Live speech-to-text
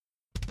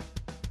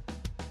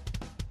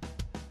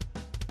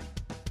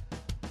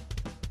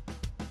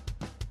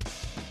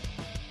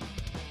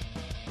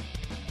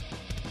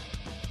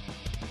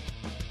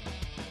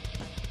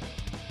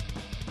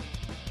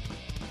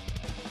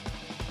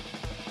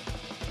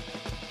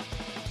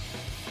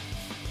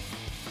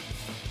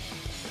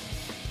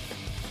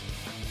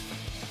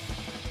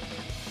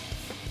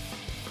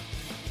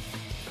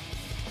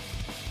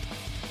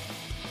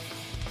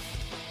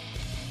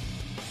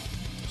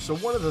So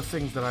one of the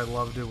things that I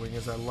love doing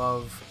is I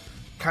love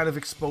kind of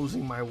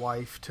exposing my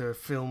wife to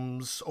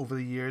films over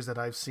the years that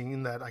I've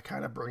seen that I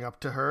kind of bring up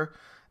to her,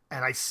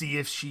 and I see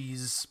if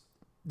she's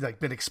like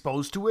been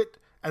exposed to it,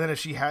 and then if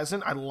she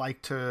hasn't, I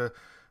like to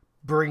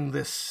bring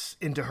this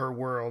into her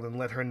world and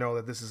let her know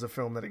that this is a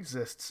film that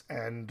exists,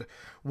 and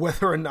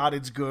whether or not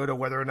it's good or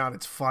whether or not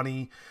it's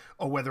funny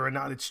or whether or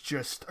not it's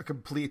just a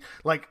complete,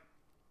 like,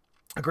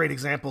 a great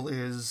example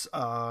is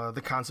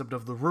the concept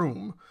of The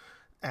Room.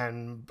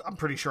 And I'm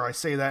pretty sure I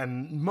say that,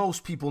 and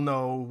most people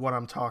know what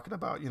I'm talking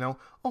about, you know?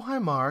 Oh, hi,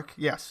 Mark.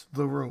 Yes,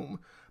 The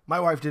Room. My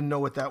wife didn't know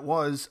what that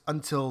was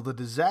until The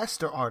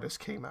Disaster Artist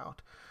came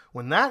out.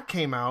 When that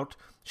came out,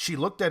 she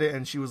looked at it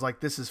and she was like,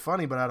 this is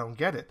funny, but I don't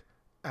get it.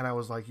 And I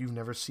was like, you've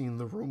never seen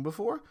The Room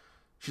before?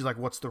 She's like,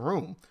 what's The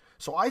Room?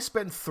 So I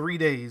spent 3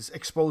 days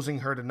exposing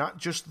her to not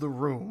just The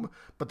Room,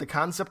 but the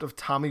concept of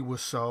Tommy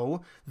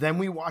Wiseau. Then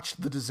we watched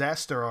The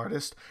Disaster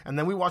Artist, and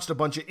then we watched a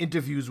bunch of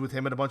interviews with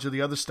him and a bunch of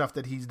the other stuff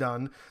that he's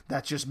done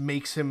that just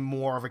makes him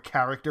more of a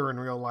character in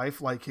real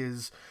life, like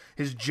his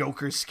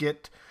Joker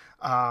skit.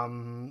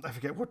 I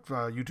forget what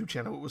YouTube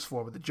channel it was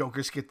for, but the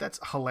Joker skit, that's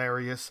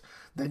hilarious.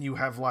 Then you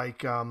have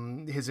like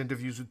his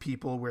interviews with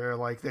people where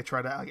like they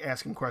try to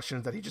ask him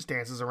questions that he just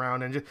dances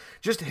around, and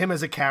just him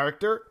as a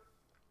character.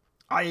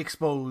 I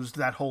exposed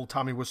that whole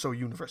Tommy Wiseau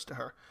universe to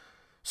her.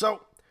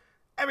 So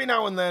every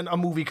now and then a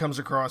movie comes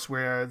across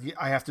where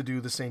I have to do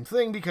the same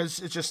thing because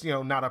it's just, you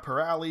know, not up her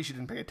alley. She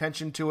didn't pay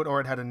attention to it, or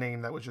it had a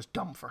name that was just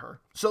dumb for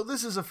her. So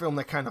this is a film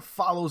that kind of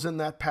follows in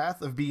that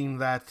path of being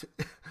that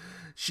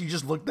she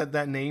just looked at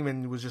that name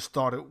and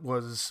thought it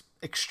was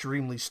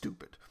extremely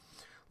stupid.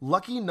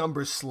 Lucky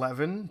Number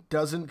Slevin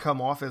doesn't come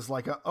off as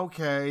like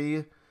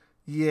okay,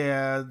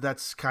 yeah,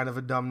 that's kind of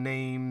a dumb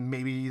name,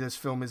 maybe this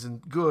film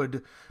isn't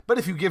good, but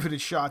if you give it a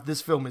shot,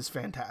 this film is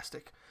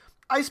fantastic.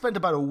 I spent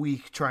about a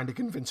week trying to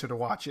convince her to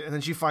watch it, and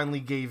then she finally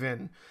gave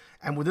in,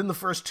 and within the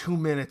first 2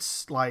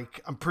 minutes, like,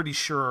 I'm pretty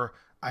sure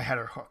I had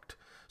her hooked.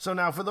 So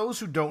now, for those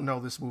who don't know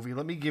this movie,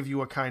 let me give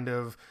you a kind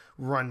of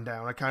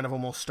rundown, a kind of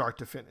almost start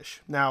to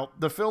finish. Now,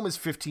 the film is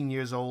 15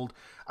 years old.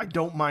 I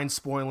don't mind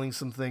spoiling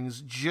some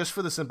things, just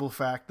for the simple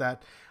fact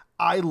that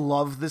I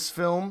love this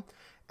film.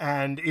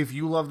 And if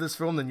you love this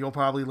film, then you'll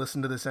probably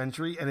listen to this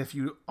entry. And if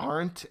you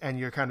aren't and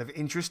you're kind of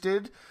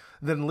interested,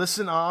 then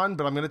listen on.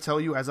 But I'm going to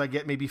tell you, as I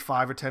get maybe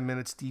 5 or 10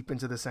 minutes deep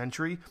into this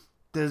entry,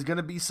 there's going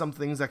to be some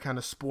things that kind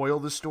of spoil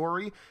the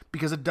story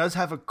because it does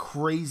have a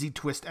crazy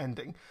twist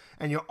ending.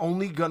 And you're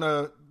only going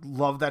to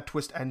love that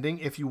twist ending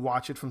if you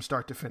watch it from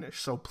start to finish.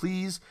 So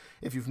please,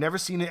 if you've never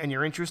seen it and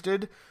you're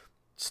interested,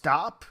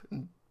 stop,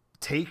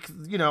 take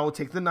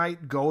the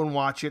night, go and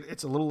watch it.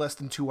 It's a little less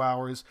than 2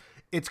 hours.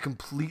 It's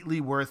completely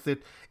worth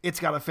it.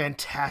 It's got a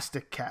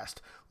fantastic cast.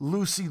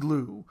 Lucy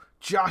Liu,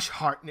 Josh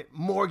Hartnett,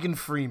 Morgan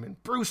Freeman,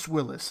 Bruce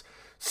Willis,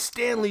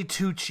 Stanley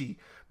Tucci,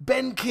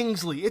 Ben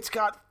Kingsley. It's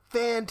got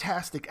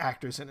fantastic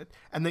actors in it,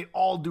 and they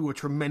all do a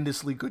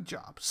tremendously good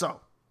job.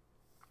 So,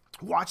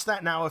 watch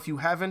that now if you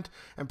haven't,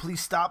 and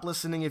please stop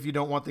listening if you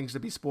don't want things to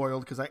be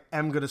spoiled, because I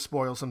am going to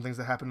spoil some things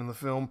that happen in the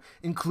film,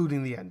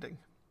 including the ending.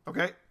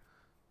 Okay?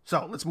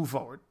 So, let's move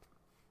forward.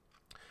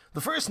 The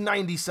first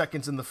 90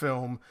 seconds in the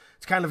film,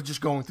 it's kind of just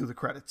going through the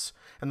credits.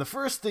 And the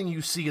first thing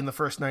you see in the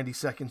first 90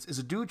 seconds is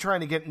a dude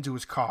trying to get into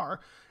his car,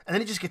 and then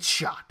he just gets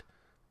shot.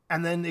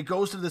 And then it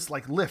goes to this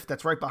like lift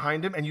that's right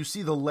behind him, and you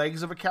see the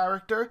legs of a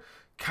character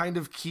kind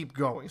of keep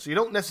going. So you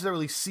don't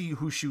necessarily see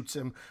who shoots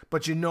him,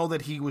 but you know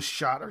that he was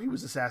shot or he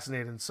was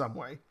assassinated in some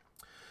way.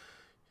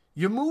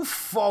 You move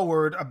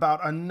forward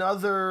about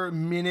another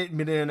minute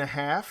and a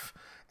half,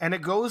 and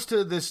it goes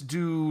to this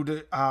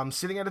dude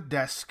sitting at a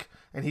desk,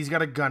 and he's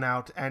got a gun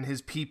out, and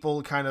his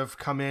people kind of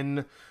come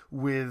in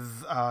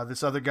with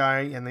this other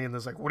guy, and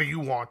there's like, what do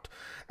you want?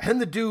 And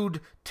the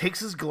dude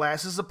takes his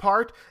glasses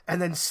apart and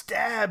then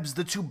stabs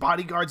the two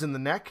bodyguards in the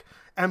neck,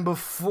 and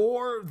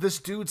before this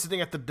dude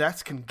sitting at the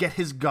desk can get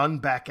his gun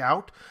back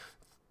out,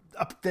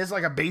 there's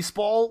like a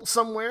baseball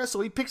somewhere, so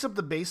he picks up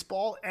the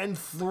baseball and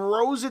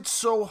throws it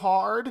so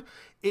hard,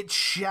 it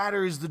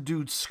shatters the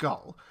dude's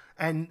skull.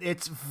 And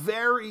it's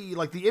very,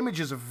 like, the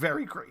images are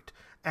very great.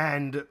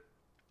 And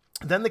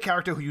then the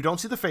character, who you don't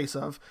see the face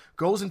of,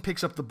 goes and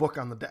picks up the book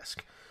on the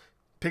desk.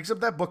 Picks up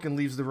that book and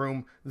leaves the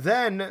room.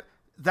 Then,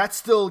 that's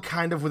still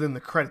kind of within the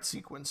credit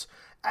sequence.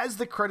 As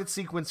the credit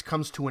sequence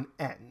comes to an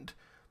end,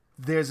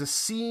 there's a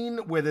scene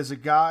where there's a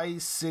guy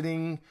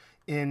sitting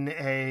in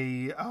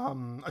a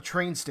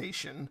train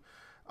station,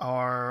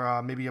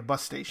 or maybe a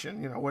bus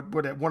station,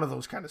 one of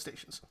those kind of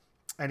stations.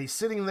 And he's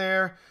sitting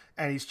there,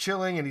 and he's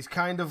chilling, and he's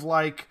kind of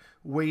like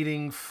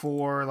waiting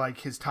for like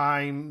his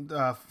time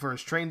for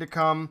his train to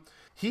come.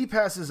 He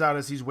passes out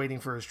as he's waiting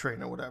for his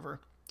train or whatever.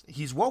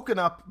 He's woken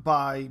up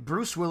by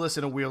Bruce Willis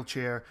in a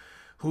wheelchair,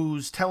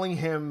 who's telling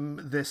him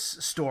this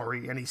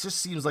story, and he just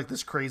seems like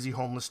this crazy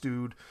homeless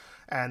dude.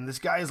 And this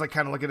guy is like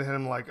kind of looking at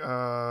him like, what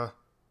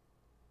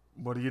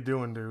are you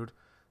doing, dude?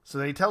 So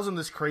then he tells him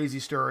this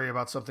crazy story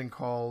about something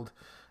called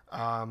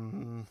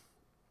the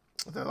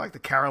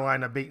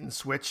Carolina bait and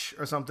switch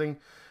or something.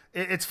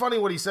 it's funny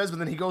what he says, but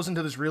then he goes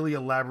into this really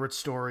elaborate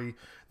story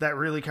that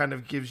really kind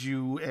of gives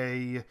you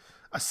a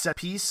set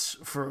piece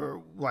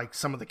for like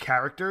some of the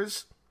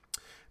characters.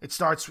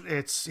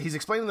 He's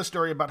explaining the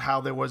story about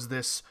how there was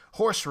this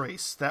horse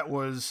race that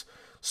was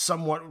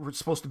somewhat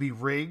supposed to be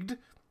rigged.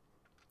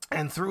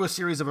 And through a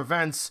series of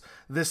events,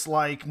 this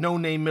like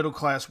no-name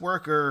middle-class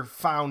worker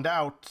found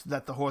out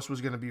that the horse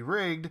was going to be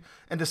rigged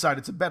and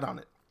decided to bet on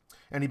it.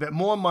 And he bet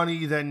more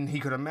money than he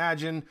could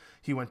imagine.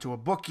 He went to a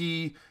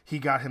bookie, he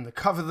got him to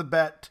cover the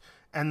bet,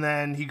 and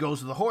then he goes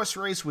to the horse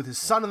race with his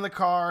son in the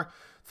car,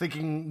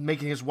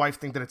 making his wife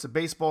think that it's a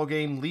baseball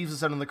game, leaves the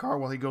son in the car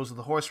while he goes to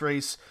the horse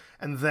race,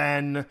 and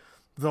then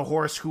the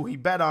horse who he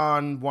bet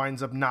on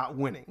winds up not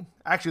winning.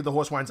 Actually, the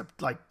horse winds up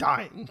like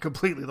dying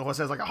completely. The horse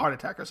has like a heart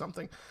attack or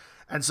something.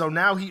 And so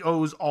now he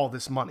owes all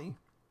this money.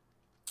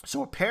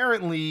 So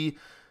apparently,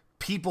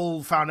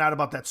 people found out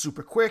about that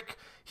super quick.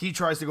 He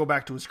tries to go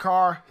back to his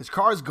car. His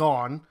car's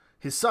gone.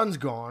 His son's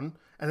gone.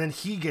 And then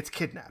he gets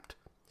kidnapped.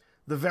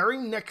 The very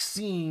next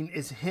scene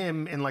is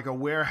him in like a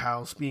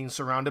warehouse being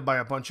surrounded by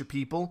a bunch of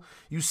people.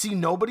 You see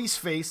nobody's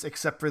face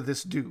except for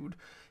this dude.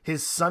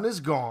 His son is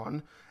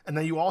gone. And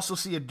then you also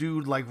see a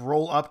dude like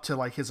roll up to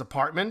like his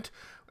apartment.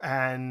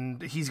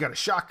 And he's got a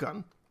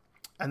shotgun.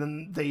 And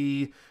then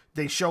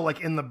they show like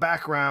in the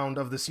background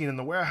of the scene in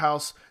the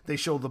warehouse, they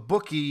show the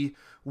bookie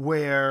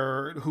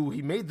who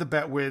he made the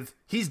bet with.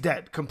 He's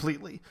dead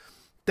completely.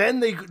 Then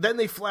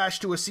they flash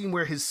to a scene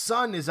where his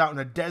son is out in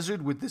a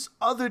desert with this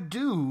other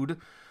dude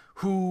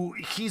who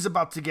he's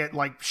about to get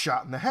like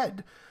shot in the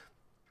head.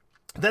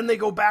 Then they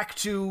go back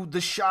to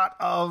the shot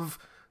of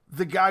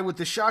the guy with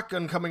the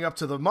shotgun coming up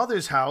to the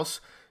mother's house.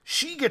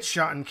 She gets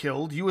shot and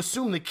killed. You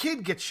assume the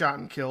kid gets shot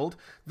and killed.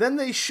 Then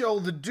they show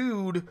the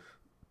dude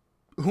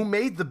who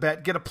made the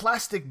bet get a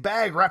plastic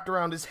bag wrapped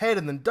around his head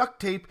and then duct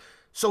tape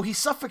so he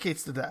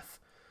suffocates to death.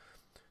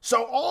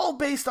 So all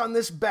based on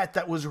this bet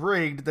that was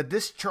rigged, that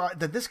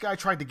this guy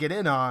tried to get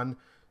in on,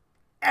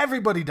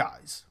 everybody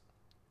dies.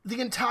 The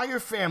entire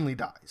family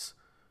dies.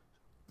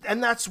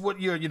 And that's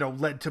what you're,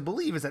 led to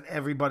believe, is that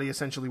everybody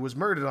essentially was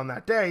murdered on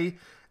that day.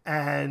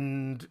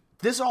 And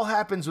this all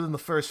happens within the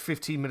first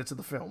 15 minutes of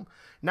the film.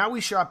 Now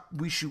we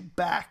shoot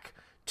back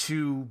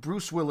to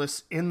Bruce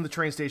Willis in the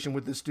train station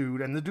with this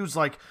dude, and the dude's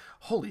like,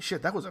 holy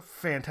shit, that was a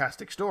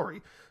fantastic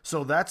story.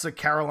 So that's a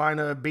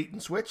Carolina bait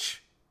and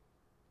switch?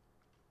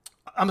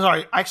 I'm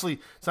sorry, actually,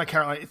 it's not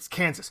Carolina, it's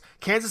Kansas.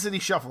 Kansas City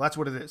Shuffle, that's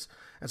what it is.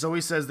 And so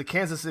he says the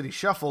Kansas City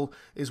Shuffle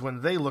is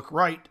when they look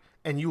right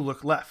and you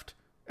look left.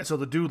 And so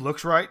the dude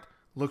looks right,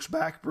 looks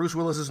back, Bruce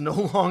Willis is no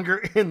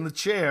longer in the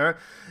chair,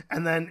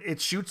 and then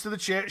it shoots to the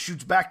chair,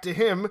 shoots back to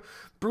him.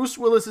 Bruce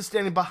Willis is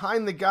standing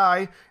behind the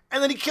guy,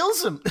 and then he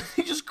kills him.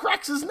 He just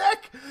cracks his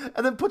neck,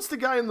 and then puts the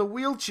guy in the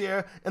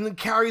wheelchair, and then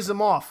carries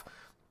him off.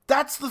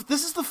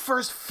 This is the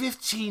first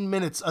 15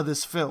 minutes of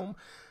this film,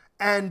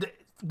 and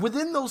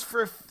within those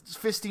first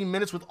 15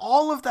 minutes, with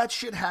all of that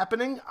shit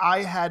happening,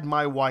 I had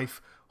my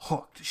wife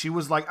hooked. She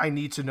was like, I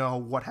need to know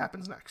what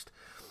happens next.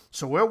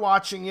 So we're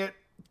watching it,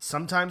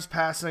 sometimes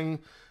passing.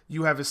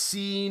 You have a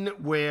scene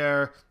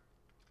where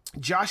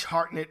Josh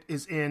Hartnett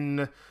is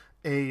in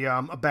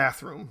a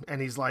bathroom,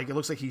 and he's like, it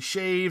looks like he's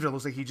shaved, it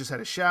looks like he just had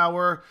a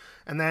shower,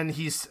 and then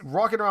he's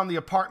walking around the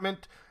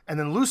apartment, and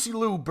then Lucy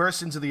Liu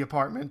bursts into the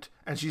apartment,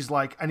 and she's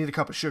like, I need a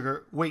cup of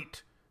sugar.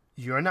 Wait,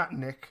 you're not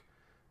Nick.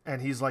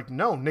 And he's like,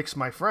 no, Nick's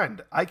my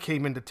friend. I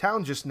came into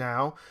town just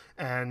now,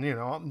 and,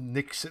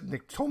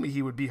 Nick told me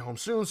he would be home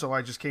soon, so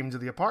I just came into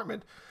the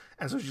apartment.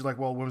 And so she's like,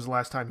 well, when was the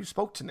last time you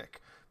spoke to Nick?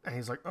 And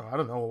he's like, oh, I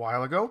don't know, a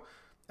while ago.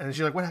 And then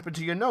she's like, what happened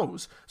to your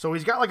nose? So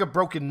he's got like a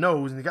broken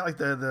nose, and he got like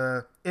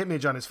the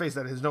image on his face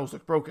that his nose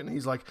looked broken. And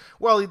he's like,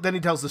 well, then he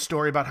tells the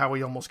story about how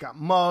he almost got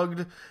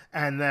mugged,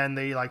 and then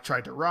they like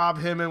tried to rob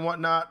him and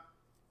whatnot.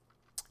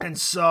 And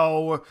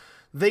so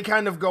they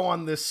kind of go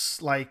on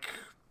this like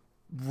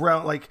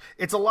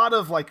it's a lot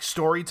of like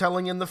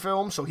storytelling in the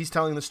film. So he's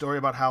telling the story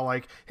about how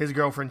like his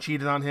girlfriend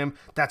cheated on him.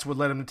 That's what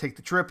led him to take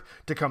the trip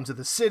to come to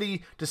the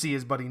city to see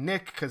his buddy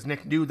Nick, because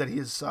Nick knew that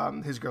his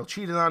girl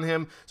cheated on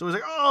him. So he's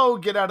like, oh,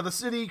 get out of the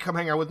city, come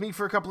hang out with me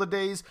for a couple of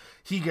days.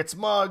 He gets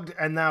mugged,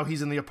 and now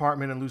he's in the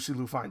apartment, and Lucy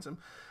Liu finds him.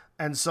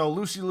 And so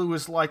Lucy Liu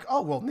is like,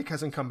 oh, well, Nick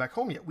hasn't come back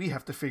home yet. We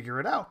have to figure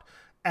it out.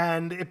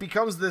 And it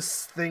becomes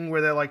this thing where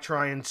they're like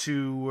trying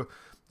to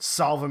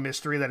solve a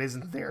mystery that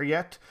isn't there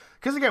yet.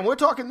 Because again, we're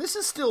talking, this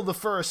is still the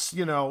first,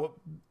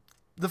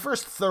 the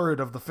first third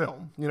of the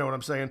film. You know what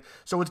I'm saying?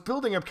 So it's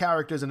building up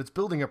characters and it's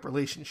building up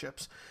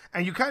relationships.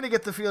 And you kind of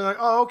get the feeling like,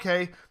 oh,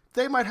 okay,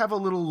 they might have a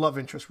little love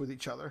interest with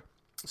each other.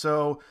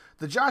 So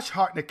the Josh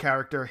Hartnett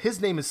character, his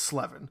name is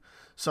Slevin.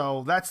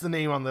 So that's the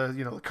name on the,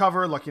 the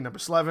cover, lucky number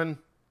Slevin.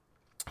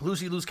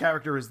 Lucy Liu's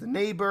character is the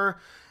neighbor.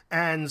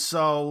 And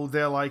so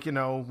they're like,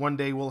 one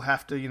day we'll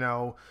have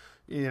to,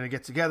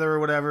 get together or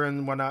whatever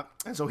and whatnot.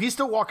 And so he's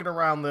still walking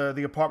around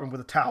the apartment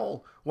with a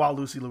towel while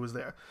Lucy Liu is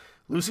there.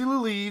 Lucy Liu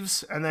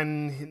leaves, and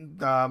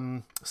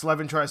then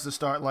Slevin tries to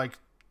start like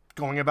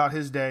going about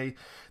his day.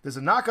 There's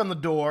a knock on the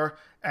door,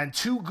 and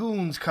two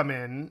goons come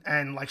in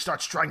and like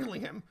start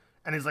strangling him.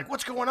 And he's like,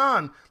 what's going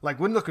on? Like,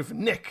 we're looking for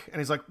Nick. And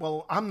he's like,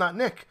 well, I'm not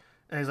Nick.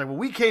 And he's like,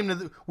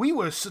 well, we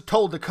were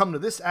told to come to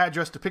this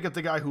address to pick up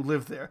the guy who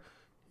lived there.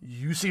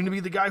 You seem to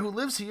be the guy who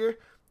lives here.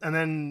 And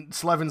then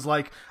Slevin's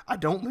like, I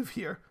don't live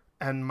here,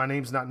 and my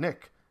name's not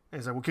Nick. And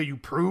he's like, well, can you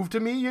prove to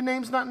me your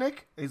name's not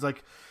Nick? And he's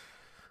like,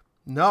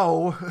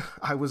 no,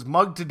 I was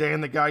mugged today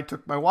and the guy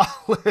took my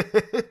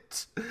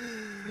wallet.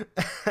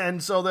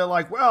 And so they're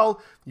like,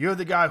 well, you're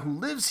the guy who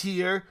lives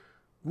here.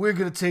 We're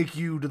going to take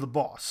you to the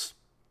boss.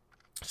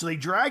 So they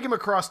drag him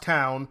across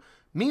town.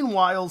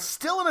 Meanwhile,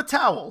 still in a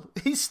towel.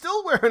 He's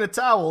still wearing a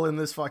towel in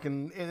this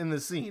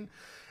scene.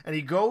 And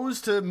he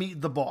goes to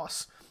meet the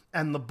boss.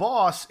 And the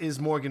boss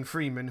is Morgan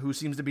Freeman, who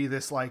seems to be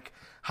this like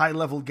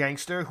high-level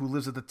gangster who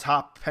lives at the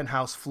top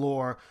penthouse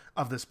floor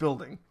of this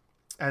building.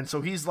 And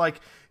so he's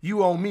like,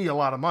 you owe me a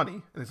lot of money.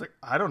 And he's like,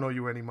 I don't owe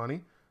you any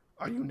money.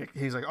 Are you Nick?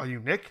 He's like, are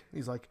you Nick?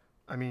 He's like,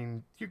 I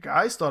mean, you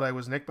guys thought I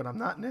was Nick, but I'm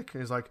not Nick.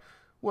 And he's like,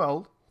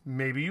 well,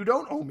 maybe you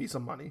don't owe me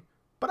some money,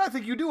 but I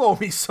think you do owe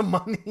me some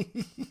money.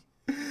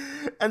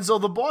 And so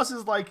the boss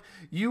is like,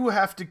 you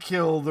have to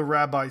kill the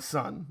rabbi's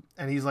son.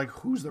 And he's like,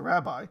 who's the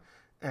rabbi?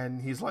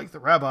 And he's like, the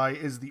rabbi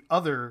is the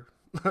other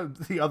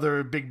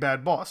big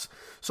bad boss.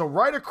 So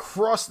right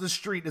across the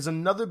street is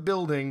another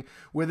building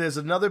where there's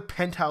another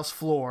penthouse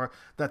floor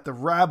that the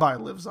rabbi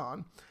lives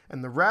on.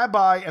 And the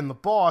rabbi and the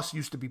boss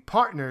used to be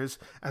partners,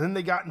 and then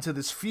they got into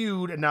this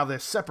feud, and now they're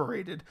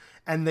separated.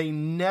 And they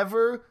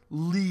never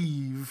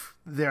leave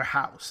their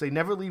house. They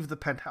never leave the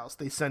penthouse.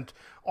 They sent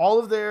all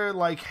of their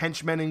like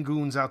henchmen and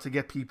goons out to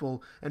get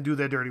people and do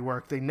their dirty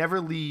work. They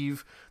never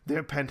leave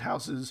their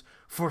penthouses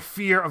for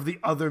fear of the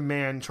other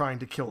man trying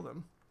to kill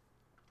them.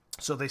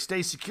 So they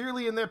stay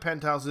securely in their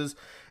penthouses,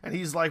 and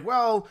he's like,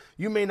 well,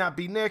 you may not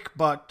be Nick,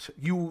 but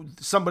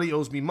somebody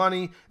owes me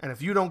money, and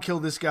if you don't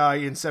kill this guy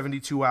in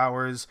 72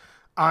 hours,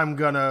 I'm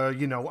gonna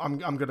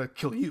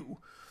kill you.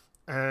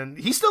 And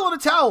he's still in a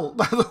towel,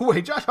 by the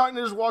way. Josh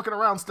Hartnett is walking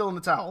around still in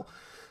the towel.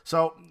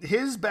 So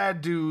his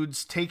bad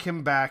dudes take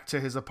him back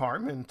to his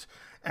apartment,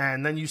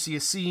 and then you see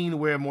a scene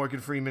where Morgan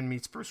Freeman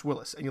meets Bruce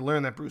Willis, and you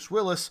learn that Bruce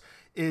Willis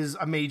is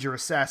a major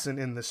assassin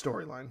in this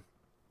storyline.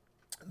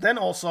 Then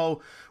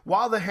also,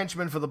 while the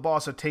henchmen for the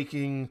boss are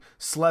taking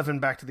Slevin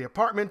back to the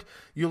apartment,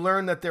 you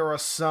learn that there are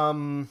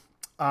some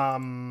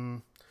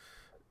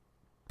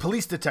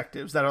police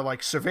detectives that are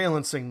like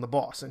surveillancing the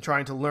boss and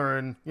trying to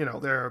learn,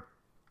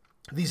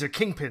 these are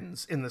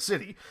kingpins in the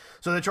city.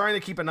 So they're trying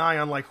to keep an eye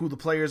on like who the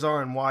players are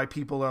and why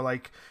people are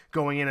like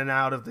going in and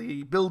out of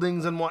the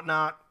buildings and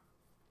whatnot.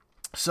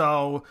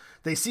 So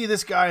they see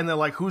this guy and they're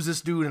like, who's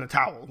this dude in a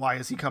towel? Why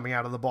is he coming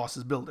out of the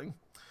boss's building?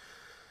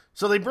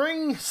 So they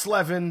bring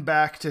Slevin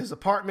back to his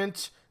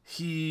apartment.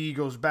 He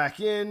goes back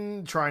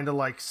in, trying to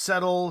like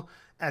settle.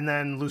 And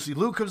then Lucy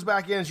Liu comes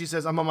back in. She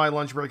says, I'm on my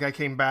lunch break. I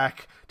came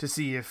back to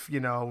see if,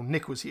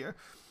 Nick was here.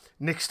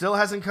 Nick still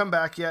hasn't come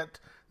back yet.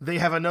 They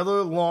have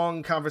another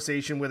long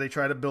conversation where they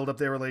try to build up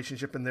their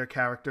relationship and their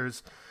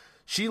characters.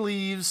 She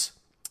leaves.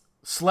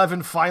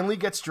 Slevin finally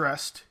gets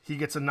dressed. He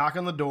gets a knock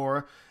on the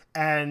door,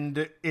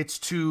 and it's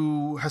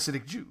two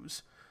Hasidic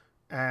Jews.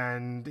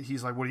 And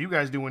he's like, what are you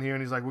guys doing here?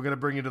 And he's like, we're going to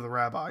bring you to the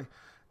rabbi.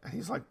 And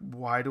he's like,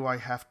 why do I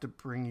have to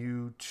bring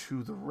you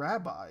to the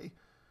rabbi?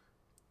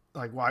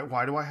 Like,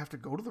 why do I have to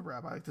go to the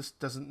rabbi? This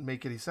doesn't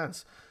make any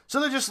sense.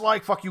 So they're just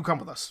like, fuck you, come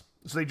with us.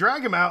 So they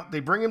drag him out. They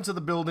bring him to the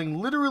building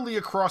literally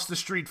across the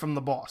street from the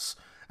boss.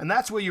 And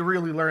that's where you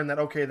really learn that,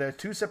 okay, they're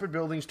two separate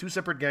buildings, two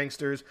separate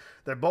gangsters.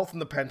 They're both in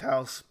the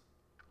penthouse.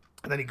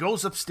 And then he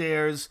goes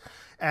upstairs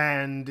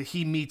and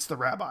he meets the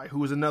rabbi,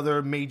 who is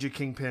another major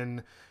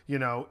kingpin,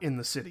 in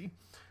the city.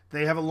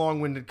 They have a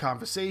long-winded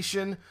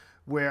conversation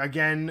where,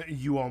 again,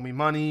 you owe me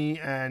money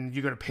and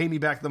you're going to pay me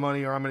back the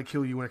money or I'm going to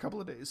kill you in a couple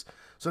of days.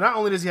 So not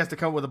only does he have to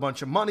come up with a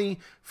bunch of money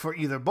for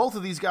either both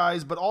of these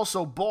guys, but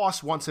also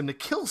boss wants him to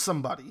kill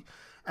somebody.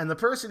 And the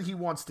person he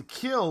wants to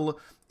kill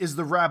is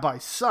the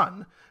rabbi's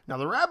son. Now,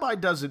 the rabbi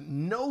doesn't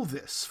know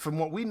this from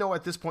what we know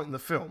at this point in the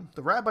film.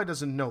 The rabbi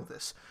doesn't know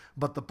this.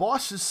 But the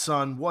boss's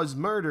son was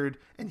murdered,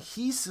 and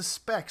he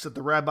suspects that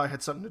the rabbi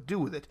had something to do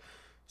with it.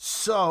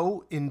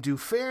 So, in due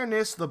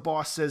fairness, the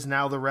boss says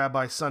now the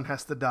rabbi's son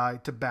has to die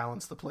to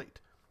balance the plate.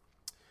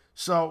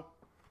 So,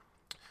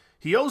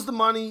 he owes the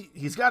money.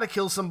 He's got to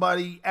kill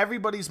somebody.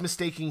 Everybody's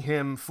mistaking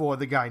him for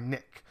the guy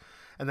Nick.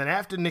 And then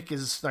after Nick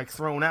is like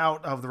thrown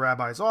out of the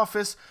rabbi's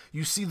office,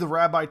 you see the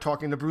rabbi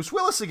talking to Bruce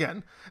Willis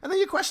again. And then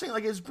you're questioning,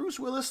 like, is Bruce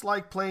Willis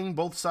like playing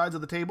both sides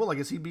of the table? Like,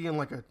 is he being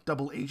like a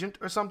double agent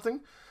or something?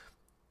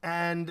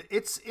 And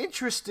it's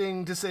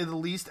interesting to say the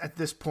least at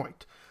this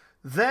point.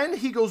 Then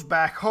he goes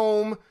back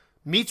home,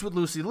 meets with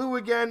Lucy Liu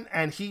again,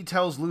 and he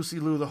tells Lucy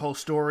Liu the whole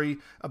story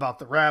about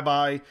the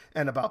rabbi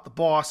and about the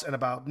boss and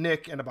about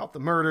Nick and about the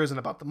murders and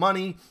about the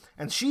money.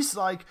 And she's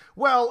like,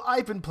 well,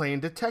 I've been playing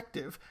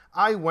detective.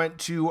 I went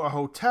to a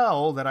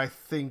hotel that I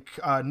think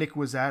Nick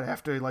was at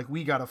after like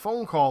we got a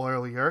phone call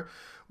earlier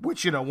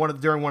which, you know,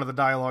 during one of the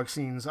dialogue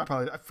scenes, I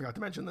forgot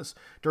to mention this.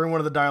 During one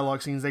of the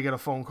dialogue scenes, they get a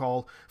phone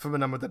call from a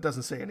number that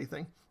doesn't say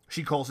anything.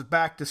 She calls it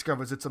back,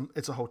 discovers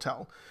it's a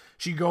hotel.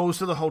 She goes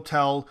to the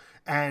hotel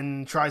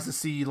and tries to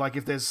see, like,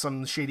 if there's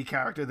some shady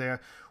character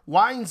there.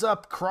 Winds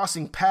up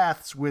crossing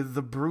paths with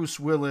the Bruce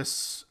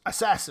Willis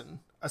assassin,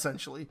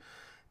 essentially.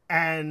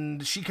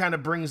 And she kind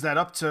of brings that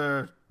up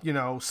to, you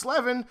know,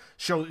 Slevin.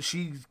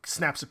 She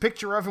snaps a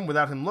picture of him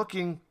without him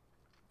looking.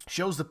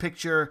 Shows the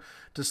picture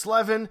to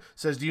Slevin.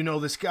 Says, do you know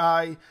this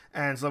guy?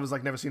 And Slevin's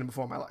like, never seen him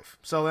before in my life.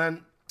 So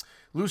then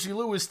Lucy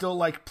Liu is still,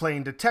 like,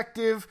 playing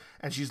detective,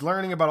 and she's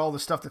learning about all the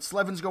stuff that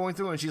Slevin's going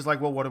through, and she's like,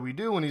 well, what do we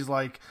do? And he's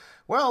like,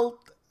 well,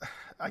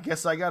 I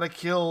guess I gotta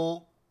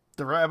kill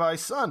the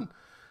rabbi's son.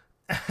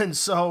 And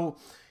so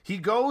he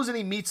goes and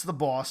he meets the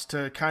boss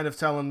to kind of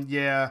tell him,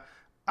 yeah,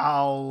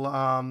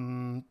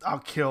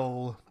 I'll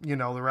kill, you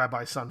know, the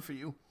rabbi's son for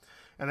you.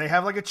 And they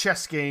have, like, a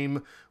chess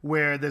game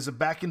where there's a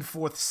back and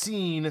forth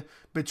scene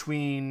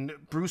between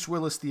Bruce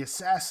Willis, the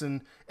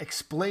assassin,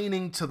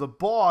 explaining to the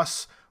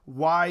boss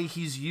why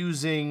he's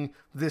using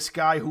this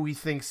guy who he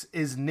thinks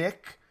is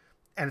Nick,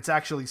 and it's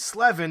actually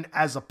Slevin,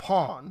 as a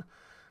pawn.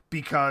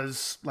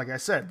 Because, like I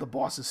said, the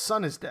boss's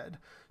son is dead.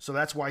 So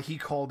that's why he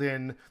called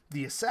in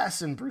the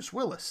assassin, Bruce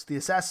Willis. The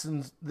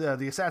assassin's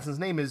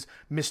name is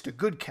Mr.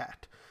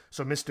 Goodcat.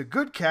 So Mr.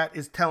 Goodcat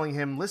is telling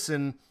him,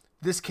 listen,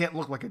 this can't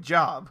look like a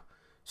job,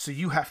 so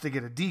you have to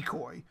get a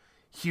decoy.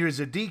 Here's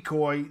a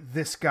decoy,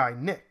 this guy,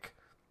 Nick.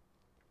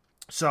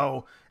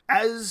 So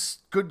as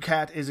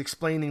Goodcat is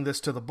explaining this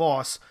to the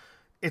boss,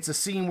 it's a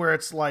scene where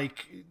it's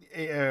like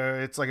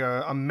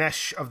a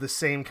mesh of the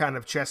same kind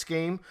of chess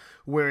game,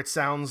 where it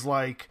sounds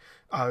like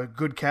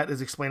Goodcat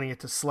is explaining it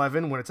to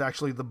Slevin when it's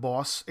actually the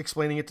boss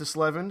explaining it to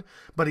Slevin,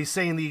 but he's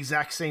saying the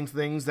exact same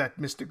things that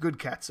Mr.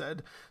 Goodcat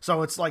said.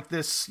 So it's like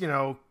this, you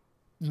know,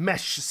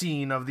 mesh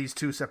scene of these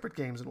two separate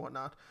games and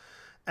whatnot.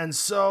 And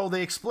so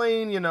they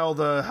explain, you know,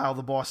 how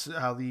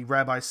the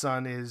rabbi's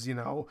son is, you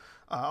know,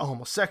 a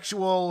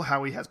homosexual,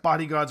 how he has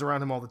bodyguards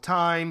around him all the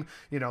time.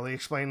 You know, they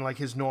explain, like,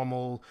 his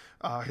normal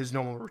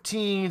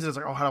routines. It's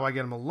like, oh, how do I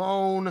get him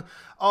alone?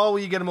 Oh,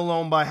 you get him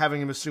alone by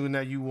having him assume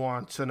that you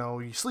want to know,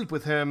 you sleep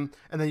with him,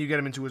 and then you get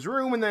him into his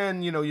room, and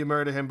then, you know, you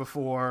murder him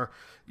before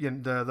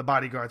the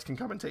bodyguards can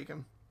come and take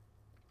him.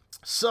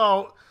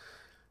 So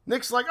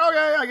Nick's like,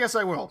 okay, I guess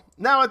I will.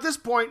 Now, at this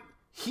point,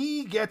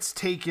 he gets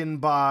taken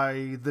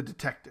by the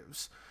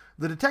detectives.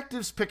 The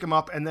detectives pick him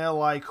up, and they're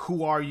like,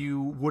 who are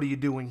you? What are you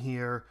doing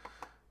here?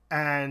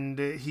 And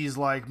he's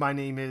like, my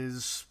name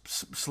is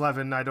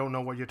Slevin. I don't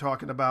know what you're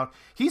talking about.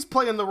 He's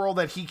playing the role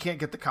that he can't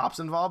get the cops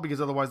involved, because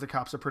otherwise the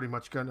cops are pretty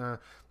much going to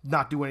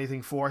not do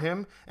anything for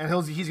him, and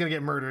he's going to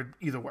get murdered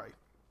either way.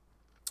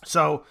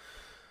 So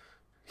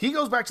he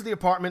goes back to the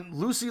apartment.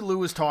 Lucy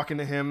Liu is talking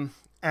to him,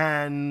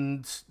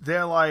 and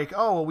they're like,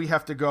 oh, well, we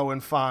have to go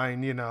and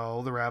find, you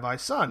know, the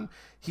rabbi's son.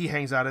 He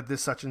hangs out at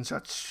this such and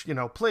such, you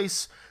know,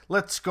 place.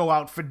 Let's go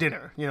out for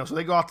dinner. You know, so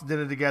they go out to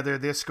dinner together.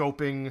 They're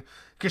scoping,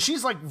 because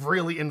she's, like,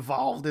 really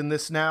involved in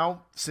this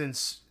now,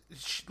 since,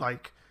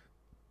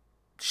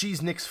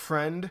 she's Nick's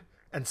friend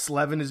and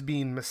Slevin is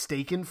being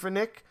mistaken for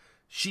Nick.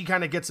 She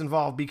kind of gets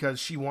involved because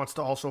she wants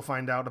to also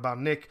find out about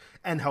Nick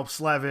and help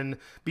Slevin,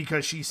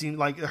 because she seemed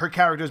like her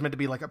character is meant to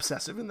be, like,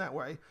 obsessive in that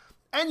way.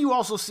 And you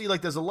also see,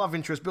 like, there's a love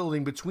interest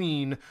building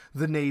between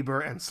the neighbor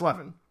and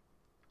Slevin.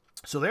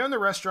 So they're in the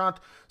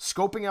restaurant,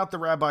 scoping out the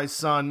rabbi's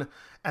son,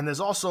 and there's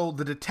also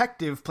the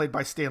detective, played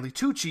by Stanley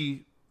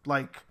Tucci,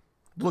 like,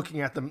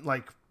 looking at them,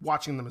 like,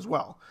 watching them as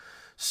well.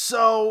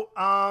 So,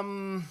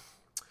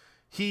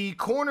 he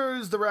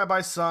corners the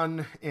rabbi's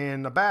son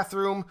in a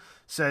bathroom,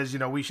 says, you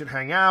know, we should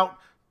hang out.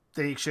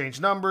 They exchange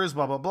numbers,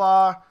 blah, blah,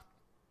 blah.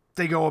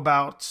 They go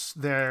about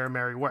their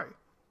merry way.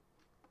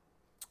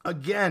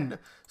 Again,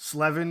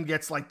 Slevin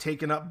gets, like,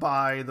 taken up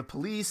by the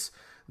police.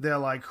 They're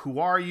like, who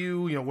are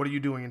you? You know, what are you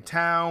doing in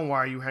town? Why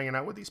are you hanging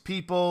out with these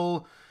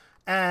people?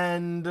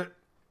 And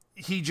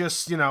he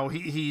just, you know,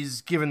 he's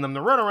giving them the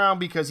runaround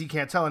because he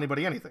can't tell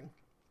anybody anything.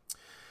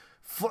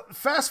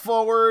 Fast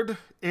forward,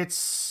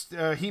 it's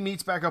he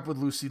meets back up with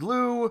Lucy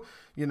Liu.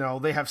 You know,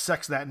 they have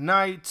sex that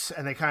night,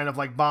 and they kind of,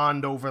 like,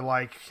 bond over,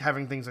 like,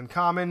 having things in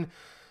common.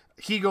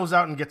 He goes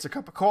out and gets a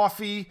cup of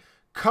coffee,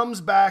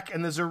 comes back,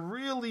 and there's a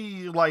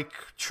really, like,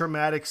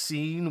 traumatic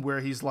scene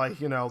where he's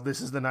like, you know, this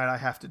is the night I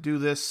have to do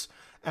this,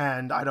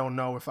 and I don't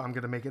know if I'm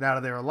going to make it out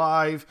of there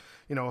alive.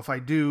 You know, if I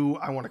do,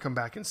 I want to come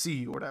back and see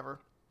you, or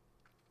whatever.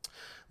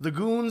 The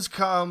goons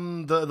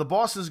come, the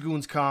boss's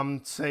goons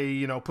come, say,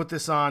 you know, put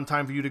this on,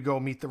 time for you to go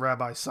meet the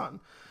rabbi's son.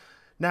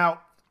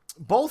 Now,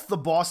 both the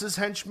boss's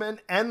henchmen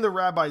and the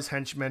rabbi's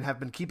henchmen have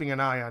been keeping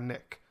an eye on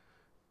Nick.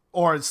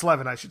 Or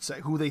Slevin, I should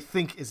say, who they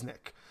think is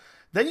Nick.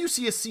 Then you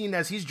see a scene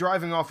as he's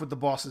driving off with the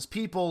boss's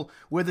people,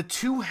 where the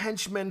two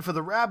henchmen for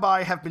the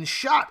rabbi have been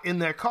shot in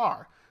their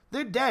car.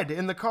 They're dead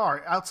in the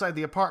car outside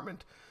the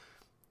apartment.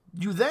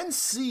 You then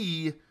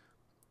see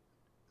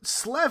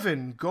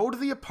Slevin go to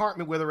the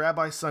apartment where the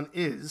rabbi's son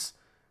is,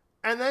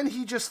 and then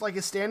he just, like,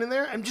 is standing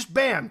there, and just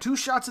bam, 2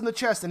 shots in the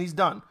chest, and he's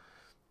done.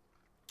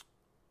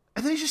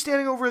 And then he's just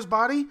standing over his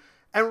body,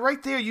 And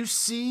right there, you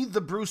see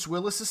the Bruce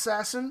Willis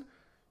assassin,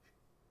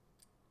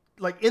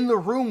 like, in the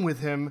room with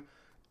him.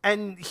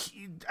 And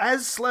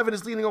as Slevin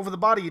is leaning over the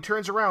body, he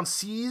turns around,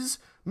 sees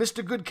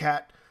Mr.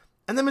 Goodcat,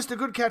 and then Mr.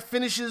 Goodcat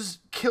finishes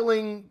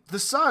killing the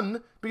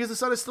son because the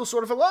son is still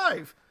sort of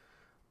alive.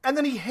 And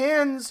then he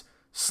hands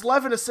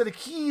Slevin a set of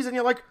keys, and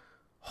you're like,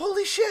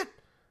 holy shit,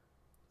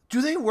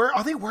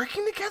 are they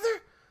working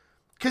together?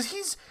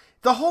 Because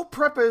the whole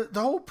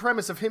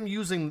premise of him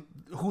using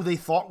who they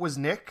thought was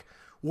Nick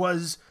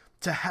was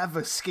to have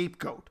a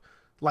scapegoat.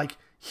 Like,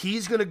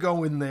 he's going to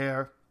go in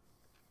there,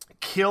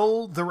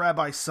 kill the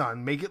rabbi's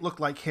son, make it look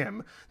like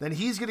him. Then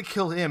he's going to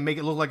kill him, make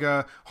it look like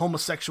a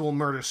homosexual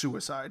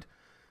murder-suicide.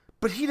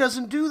 But he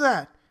doesn't do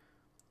that.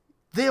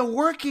 They're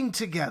working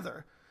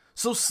together.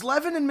 So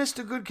Slevin and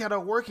Mr. Goodcat are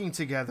working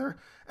together,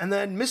 and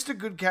then Mr.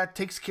 Goodcat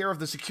takes care of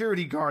the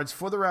security guards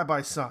for the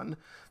rabbi's son.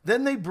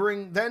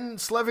 Then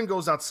Slevin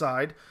goes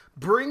outside,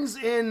 brings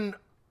in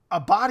a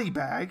body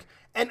bag,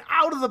 and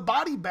out of the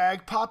body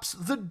bag pops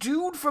the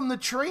dude from the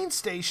train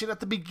station at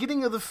the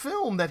beginning of the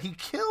film that he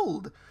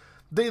killed.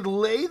 They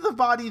lay the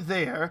body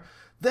there,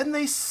 then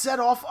they set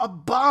off a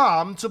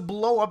bomb to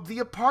blow up the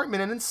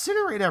apartment and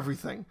incinerate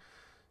everything.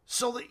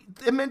 So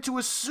they're meant to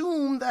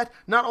assume that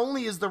not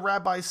only is the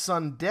rabbi's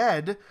son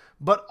dead,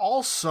 but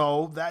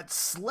also that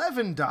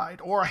Slevin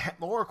died, or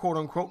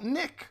quote-unquote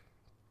Nick.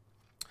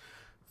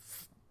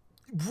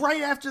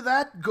 Right after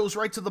that, goes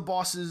right to the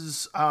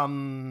boss's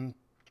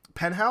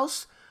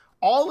penthouse.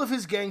 All of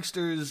his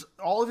gangsters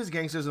and all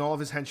of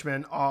his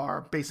henchmen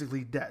are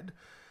basically dead.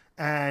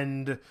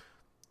 And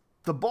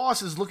the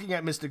boss is looking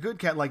at Mr.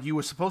 Goodcat like, you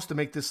were supposed to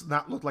make this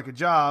not look like a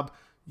job.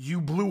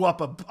 You blew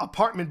up an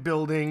apartment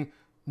building.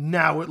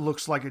 Now it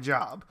looks like a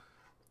job.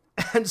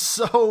 And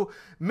so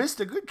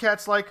Mr.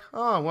 Goodcat's like,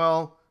 oh,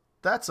 well,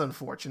 that's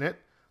unfortunate.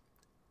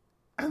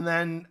 And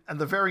then at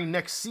the very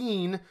next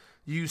scene,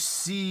 you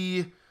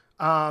see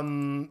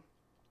Slevin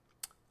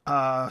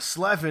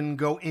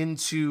go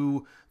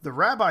into the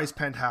rabbi's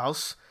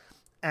penthouse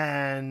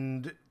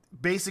and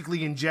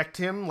basically inject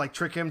him, like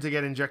trick him to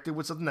get injected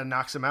with something that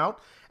knocks him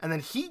out. And then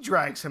he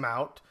drags him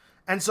out.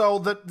 And so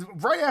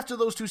right after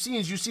those two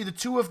scenes, you see the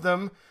two of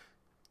them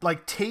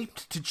like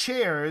taped to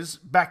chairs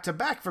back to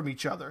back from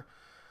each other.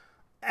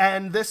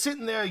 And they're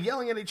sitting there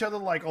yelling at each other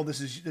like, oh,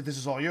 this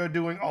is all you're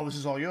doing. Oh, this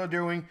is all you're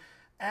doing.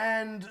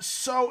 And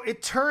so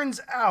it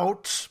turns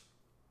out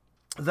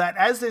that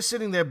as they're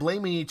sitting there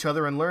blaming each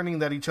other and learning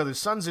that each other's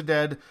sons are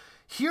dead,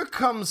 here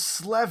comes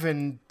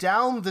Slevin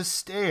down the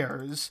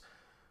stairs,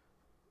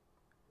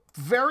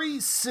 very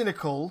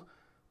cynical,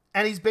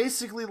 and he's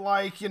basically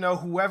like,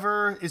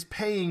 whoever is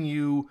paying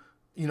you,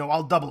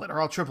 I'll double it or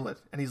I'll triple it.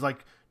 And he's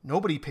like,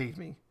 nobody paid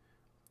me.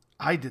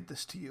 I did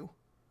this to you.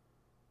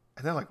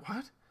 And they're like,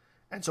 what?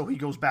 And so he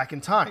goes back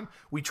in time.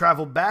 We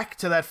travel back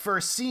to that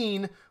first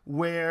scene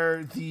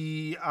where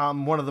the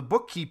one of the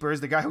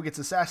bookkeepers, the guy who gets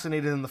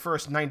assassinated in the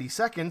first 90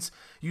 seconds,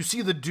 you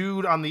see the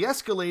dude on the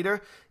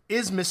escalator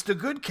is Mr.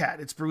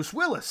 Goodcat. It's Bruce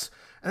Willis.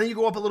 And then you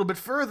go up a little bit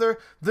further,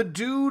 the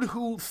dude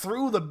who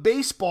threw the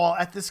baseball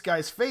at this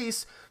guy's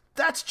face,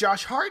 that's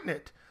Josh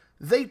Hartnett.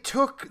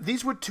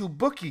 These were two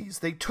bookies.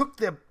 They took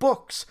their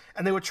books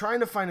and they were trying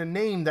to find a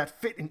name that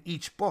fit in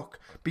each book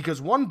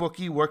because one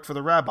bookie worked for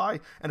the rabbi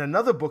and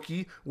another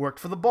bookie worked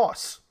for the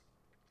boss.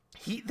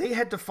 They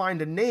had to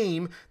find a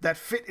name that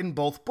fit in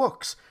both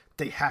books.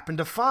 They happened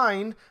to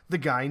find the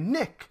guy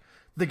Nick.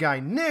 The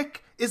guy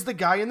Nick is the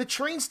guy in the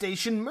train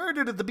station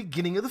murdered at the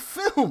beginning of the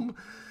film.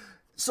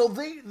 So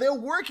they're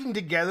working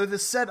together to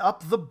set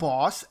up the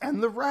boss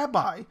and the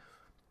rabbi.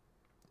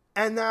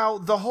 And now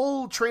the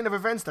whole train of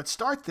events that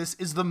start this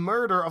is the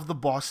murder of the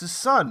boss's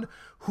son.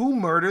 Who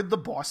murdered the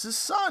boss's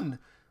son?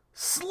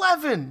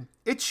 Slevin.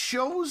 It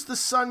shows the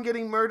son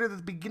getting murdered at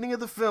the beginning of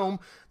the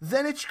film.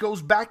 Then it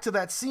goes back to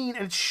that scene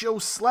and it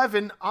shows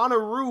Slevin on a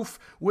roof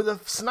with a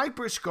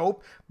sniper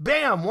scope.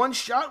 Bam! One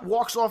shot,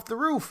 walks off the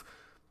roof.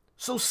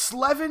 So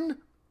Slevin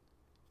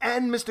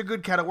and Mr.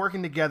 Goodcat are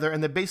working together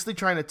and they're basically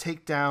trying to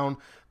take down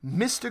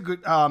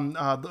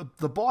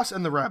the boss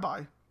and the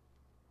rabbi.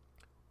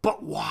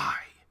 But why?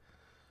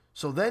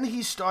 So then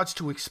he starts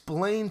to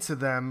explain to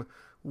them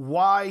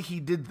why he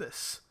did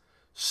this.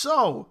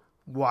 So,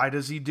 why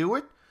does he do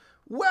it?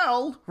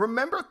 Well,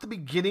 remember at the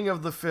beginning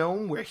of the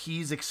film where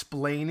he's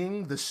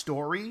explaining the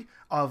story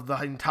of the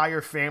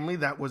entire family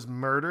that was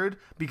murdered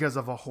because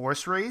of a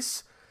horse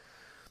race?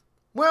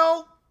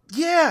 Well,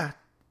 yeah,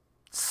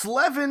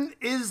 Slevin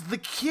is the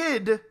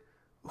kid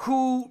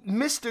who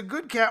Mr.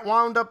 Goodcat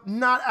wound up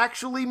not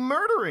actually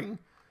murdering.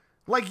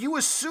 Like, you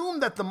assume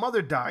that the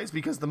mother dies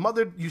because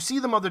you see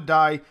the mother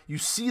die, you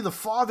see the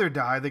father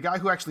die, the guy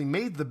who actually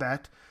made the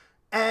bet,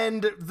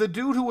 and the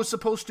dude who was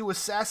supposed to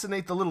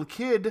assassinate the little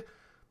kid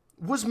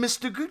was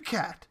Mr.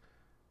 Goodcat.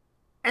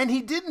 And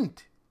he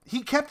didn't.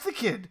 He kept the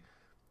kid.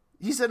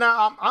 He said,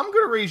 nah, I'm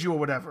going to raise you or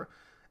whatever.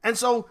 And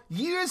so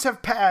years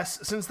have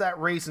passed since that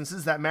race and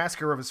since that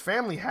massacre of his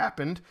family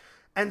happened,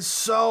 and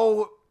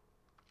so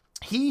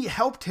he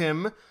helped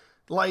him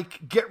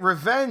get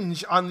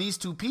revenge on these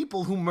two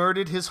people who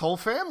murdered his whole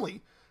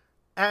family.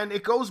 And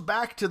it goes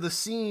back to the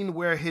scene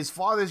where his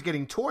father's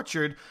getting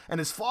tortured, and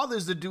his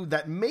father's the dude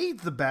that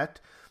made the bet.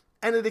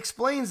 And it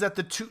explains that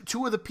the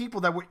two of the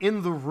people that were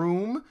in the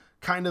room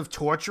kind of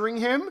torturing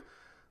him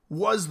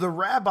was the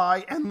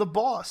rabbi and the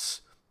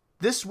boss.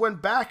 This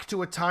went back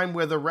to a time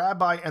where the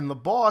rabbi and the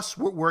boss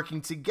were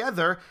working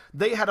together.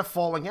 They had a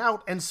falling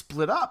out and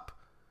split up.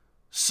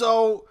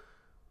 So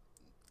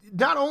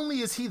not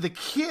only is he the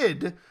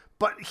kid,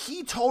 but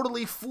he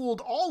totally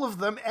fooled all of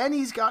them, and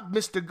he's got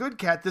Mr.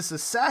 Goodcat, this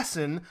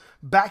assassin,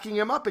 backing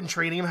him up and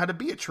training him how to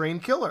be a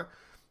trained killer.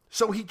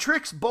 So he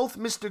tricks both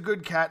Mr.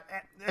 Goodcat,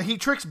 he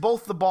tricks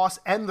both the boss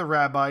and the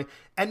rabbi,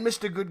 and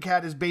Mr.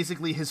 Goodcat is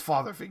basically his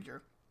father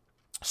figure.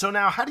 So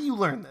now, how do you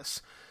learn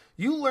this?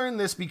 You learn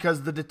this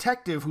because the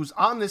detective who's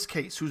on this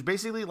case, who's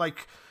basically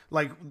like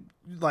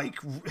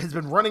has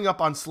been running up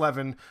on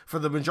Slevin for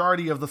the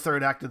majority of the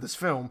third act of this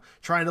film,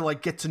 trying to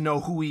like get to know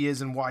who he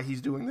is and why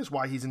he's doing this,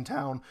 why he's in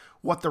town,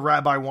 what the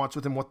rabbi wants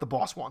with him, what the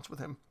boss wants with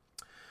him.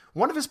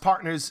 One of his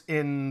partners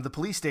in the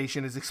police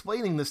station is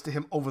explaining this to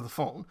him over the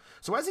phone.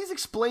 So as he's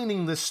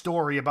explaining this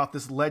story about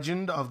this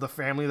legend of the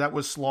family that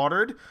was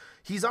slaughtered,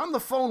 he's on the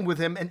phone with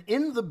him, and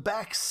in the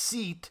back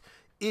seat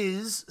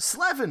is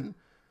Slevin.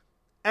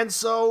 And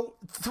so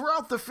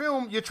throughout the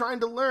film, you're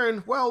trying to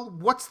learn, well,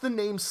 what's the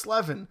name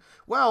Slevin?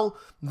 Well,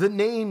 the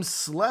name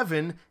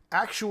Slevin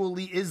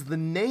actually is the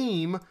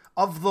name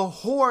of the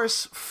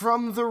horse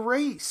from the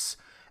race.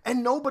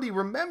 And nobody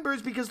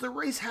remembers because the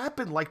race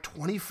happened like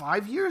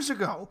 25 years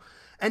ago.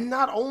 And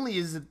not only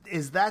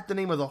is that the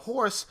name of the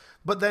horse,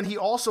 but then he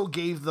also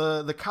gave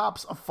the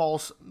cops a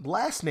false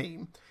last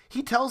name.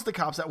 He tells the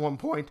cops at one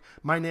point,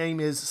 my name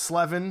is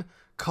Slevin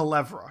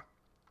Kalevra.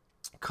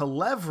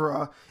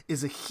 Kalevra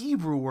is a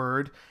Hebrew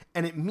word,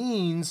 and it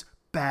means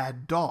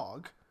bad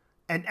dog.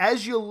 And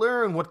as you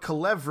learn what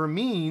Kalevra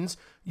means,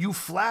 you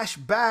flash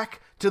back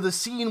to the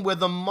scene where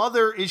the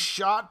mother is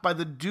shot by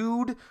the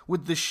dude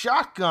with the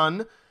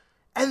shotgun,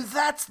 and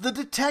that's the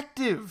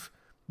detective.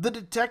 The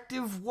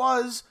detective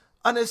was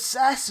an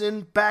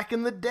assassin back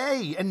in the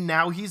day, and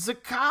now he's a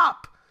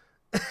cop.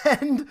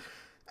 And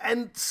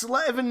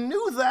Slevin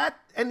knew that,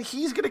 and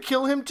he's going to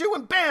kill him too,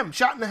 and bam,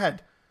 shot in the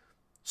head.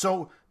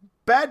 So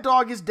Bad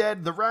Dog is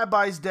dead, the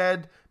rabbi's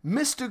dead,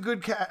 Mr.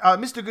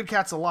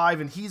 Goodcat's alive,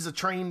 and he's a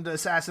trained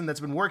assassin that's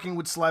been working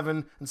with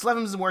Slevin, and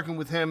Slevin's been working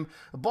with him.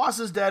 The boss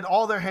is dead,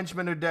 all their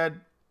henchmen are dead.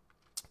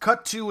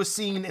 Cut to a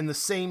scene in the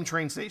same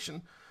train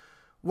station.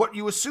 What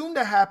you assume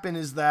to happen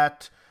is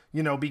that,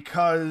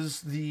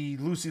 because the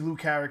Lucy Liu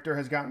character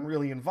has gotten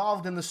really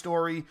involved in the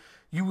story,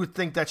 you would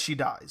think that she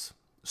dies.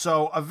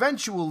 So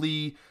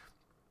eventually,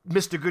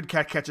 Mr.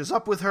 Goodcat catches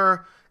up with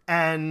her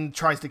and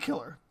tries to kill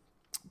her.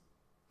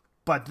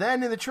 But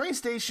then in the train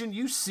station,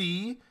 you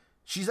see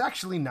she's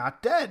actually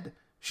not dead.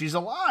 She's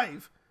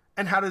alive.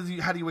 And how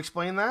do you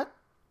explain that?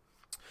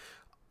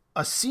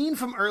 A scene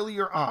from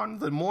earlier on,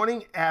 the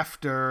morning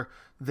after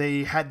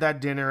they had that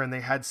dinner and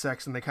they had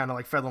sex and they kind of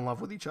like fell in love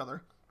with each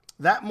other.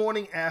 That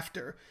morning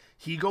after,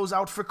 he goes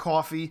out for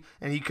coffee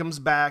and he comes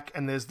back,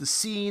 and there's the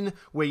scene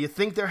where you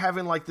think they're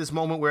having like this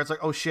moment where it's like,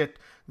 oh shit,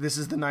 this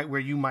is the night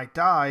where you might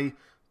die,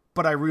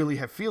 but I really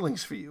have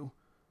feelings for you.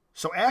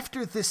 So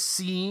after this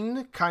scene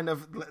that kind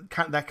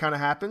of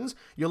happens,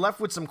 you're left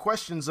with some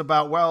questions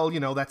about, well,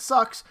 that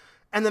sucks.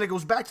 And then it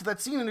goes back to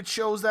that scene and it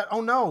shows that,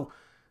 oh no,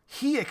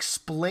 he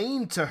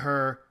explained to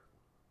her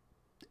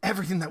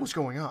everything that was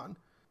going on.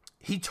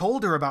 He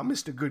told her about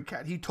Mr.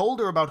 Goodcat. He told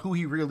her about who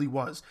he really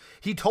was.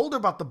 He told her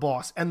about the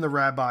boss and the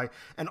rabbi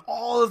and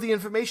all of the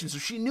information. So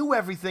she knew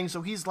everything.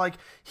 So he's like,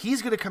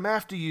 he's going to come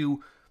after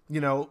you.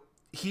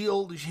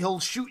 He'll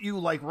shoot you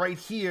like right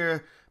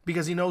here,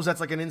 because he knows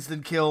that's like an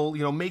instant kill,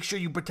 make sure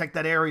you protect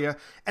that area.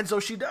 And so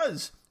she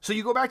does. So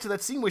you go back to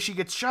that scene where she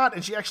gets shot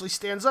and she actually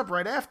stands up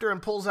right after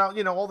and pulls out,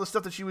 all the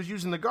stuff that she was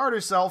using to guard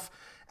herself.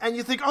 And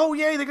you think, oh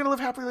yay, they're going to live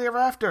happily ever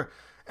after.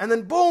 And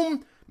then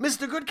boom,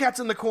 Mr.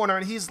 Goodcat's in the corner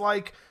and he's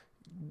like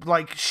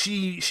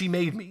she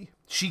made me.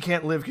 She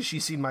can't live because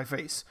she's seen my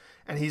face.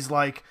 And he's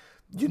like,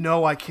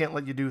 I can't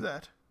let you do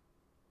that.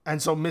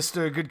 And so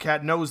Mr.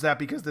 Goodcat knows that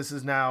because this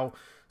is now,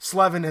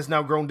 Slevin has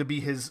now grown to be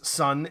his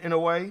son in a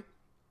way.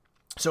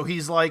 So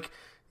he's like,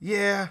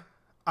 yeah,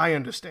 I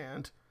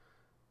understand.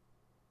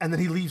 And then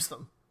he leaves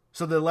them.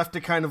 So they're left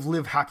to kind of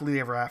live happily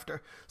ever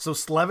after. So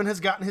Slevin has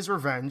gotten his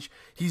revenge.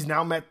 He's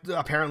now met,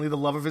 apparently, the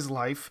love of his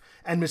life.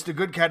 And Mr.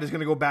 Goodcat is going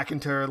to go back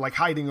into, like,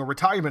 hiding or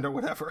retirement or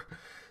whatever.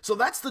 So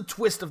that's the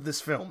twist of this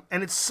film.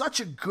 And it's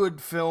such a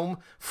good film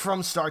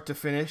from start to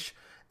finish.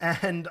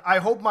 And I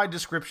hope my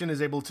description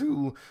is able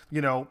to,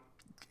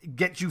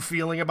 get you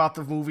feeling about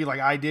the movie like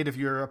I did if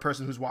you're a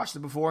person who's watched it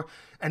before.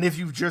 And if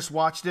you've just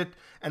watched it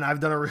and I've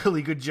done a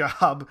really good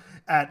job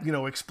at,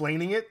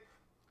 explaining it,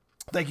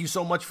 thank you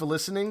so much for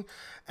listening.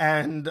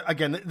 And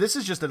again, this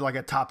is just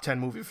a top 10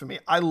 movie for me.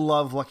 I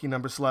love Lucky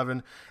Number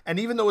Slevin. And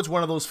even though it's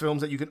one of those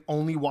films that you can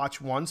only watch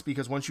once,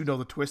 because once you know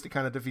the twist, it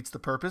kind of defeats the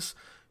purpose.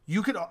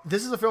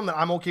 This is a film that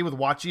I'm okay with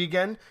watching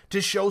again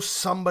to show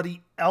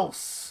somebody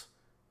else,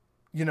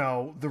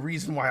 the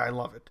reason why I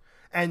love it.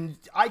 And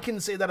I can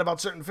say that about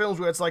certain films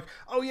where it's like,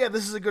 oh yeah,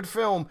 this is a good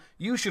film,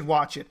 you should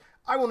watch it.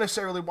 I won't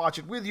necessarily watch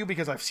it with you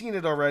because I've seen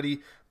it already,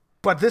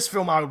 but this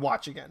film I would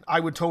watch again. I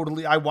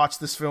watched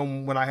this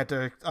film when I had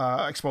to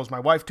expose my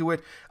wife to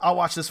it. I'll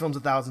watch this film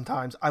 1,000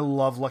 times. I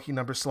love Lucky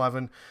Number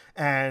 11.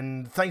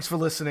 And thanks for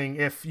listening.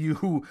 If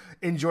you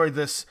enjoyed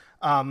this,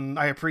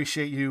 I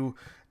appreciate you.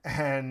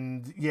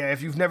 And yeah,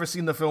 if you've never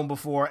seen the film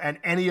before and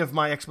any of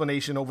my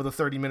explanation over the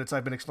 30 minutes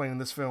I've been explaining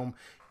this film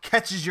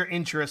catches your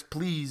interest,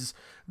 please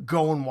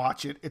go and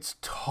watch it. It's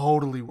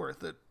totally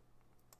worth it.